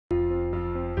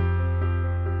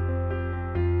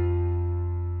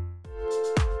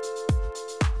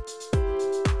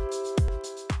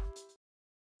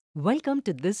Welcome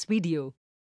to this video.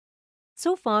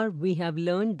 So far, we have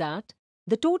learned that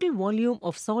the total volume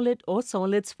of solid or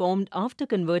solids formed after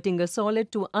converting a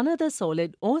solid to another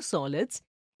solid or solids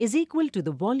is equal to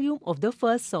the volume of the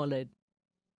first solid.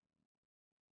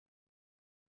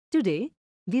 Today,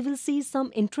 we will see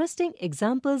some interesting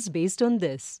examples based on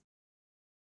this.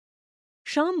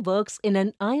 Shyam works in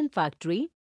an iron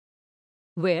factory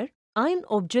where iron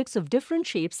objects of different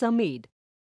shapes are made.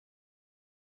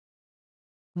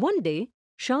 One day,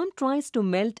 Shyam tries to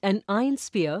melt an iron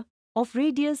sphere of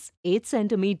radius 8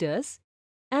 centimeters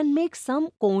and make some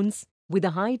cones with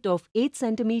a height of 8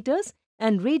 centimeters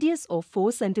and radius of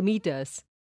 4 centimeters.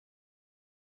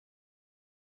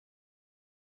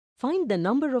 Find the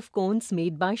number of cones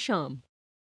made by Shyam.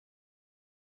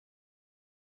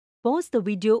 Pause the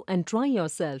video and try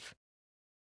yourself.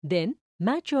 Then,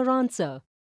 match your answer.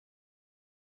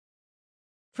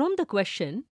 From the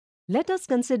question, let us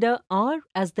consider R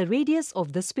as the radius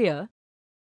of the sphere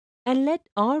and let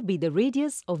R be the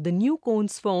radius of the new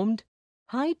cones formed.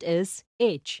 Height is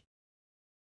h.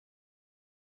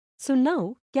 So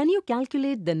now, can you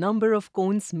calculate the number of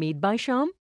cones made by Shyam?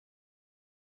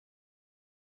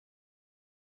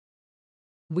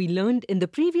 We learned in the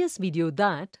previous video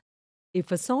that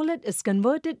if a solid is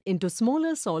converted into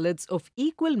smaller solids of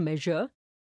equal measure,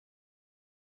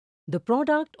 the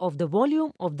product of the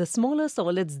volume of the smaller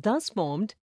solids thus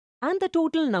formed and the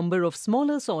total number of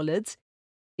smaller solids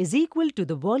is equal to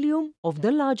the volume of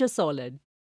the larger solid.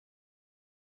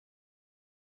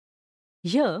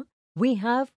 Here, we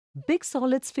have big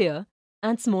solid sphere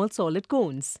and small solid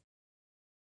cones.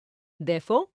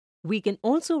 Therefore, we can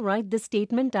also write this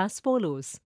statement as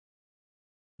follows.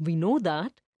 We know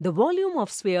that the volume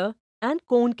of sphere and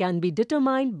cone can be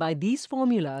determined by these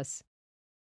formulas.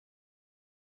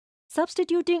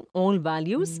 Substituting all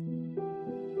values,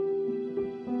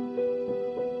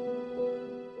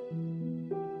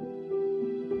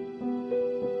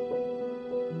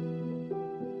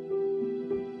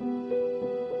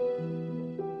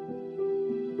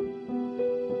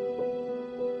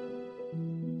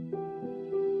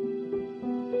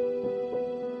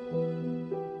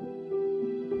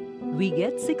 we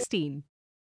get 16.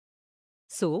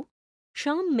 So,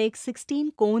 Shyam makes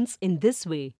 16 cones in this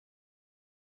way.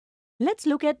 Let's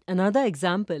look at another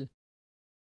example.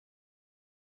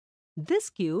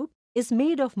 This cube is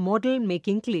made of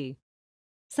model-making clay.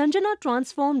 Sanjana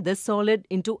transformed this solid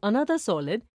into another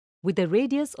solid with a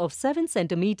radius of 7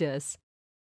 centimeters.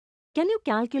 Can you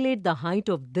calculate the height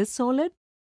of this solid?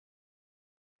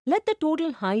 Let the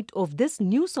total height of this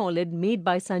new solid made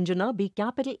by Sanjana be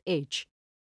capital H.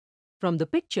 From the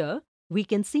picture, we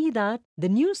can see that the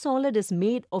new solid is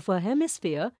made of a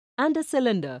hemisphere and a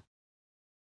cylinder.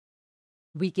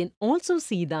 We can also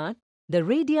see that the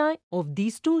radii of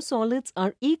these two solids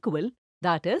are equal,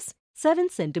 that is, 7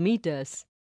 centimeters.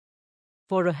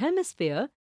 For a hemisphere,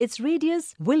 its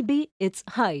radius will be its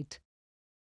height.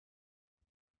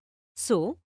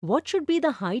 So, what should be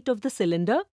the height of the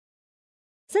cylinder?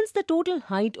 Since the total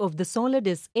height of the solid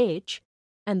is h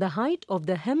and the height of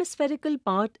the hemispherical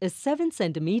part is 7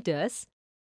 centimeters,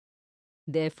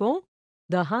 therefore,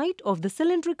 the height of the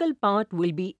cylindrical part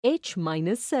will be h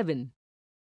minus 7.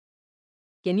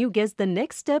 Can you guess the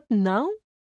next step now?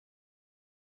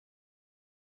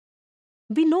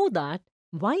 We know that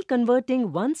while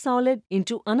converting one solid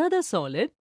into another solid,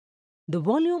 the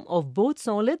volume of both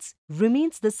solids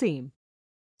remains the same.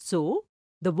 So,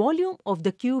 the volume of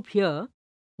the cube here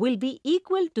will be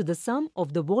equal to the sum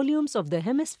of the volumes of the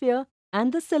hemisphere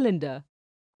and the cylinder.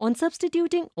 On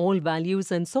substituting all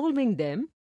values and solving them,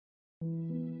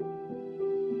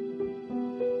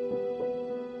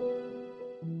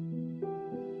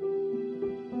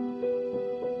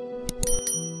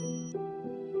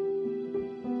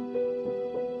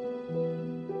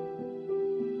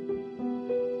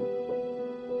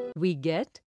 we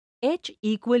get h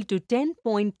equal to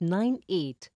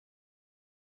 10.98.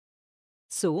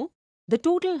 So, the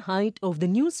total height of the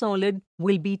new solid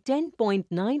will be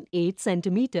 10.98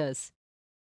 centimeters.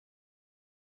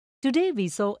 Today we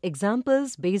saw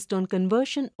examples based on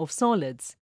conversion of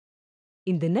solids.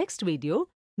 In the next video,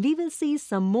 we will see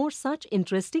some more such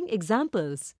interesting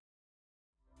examples.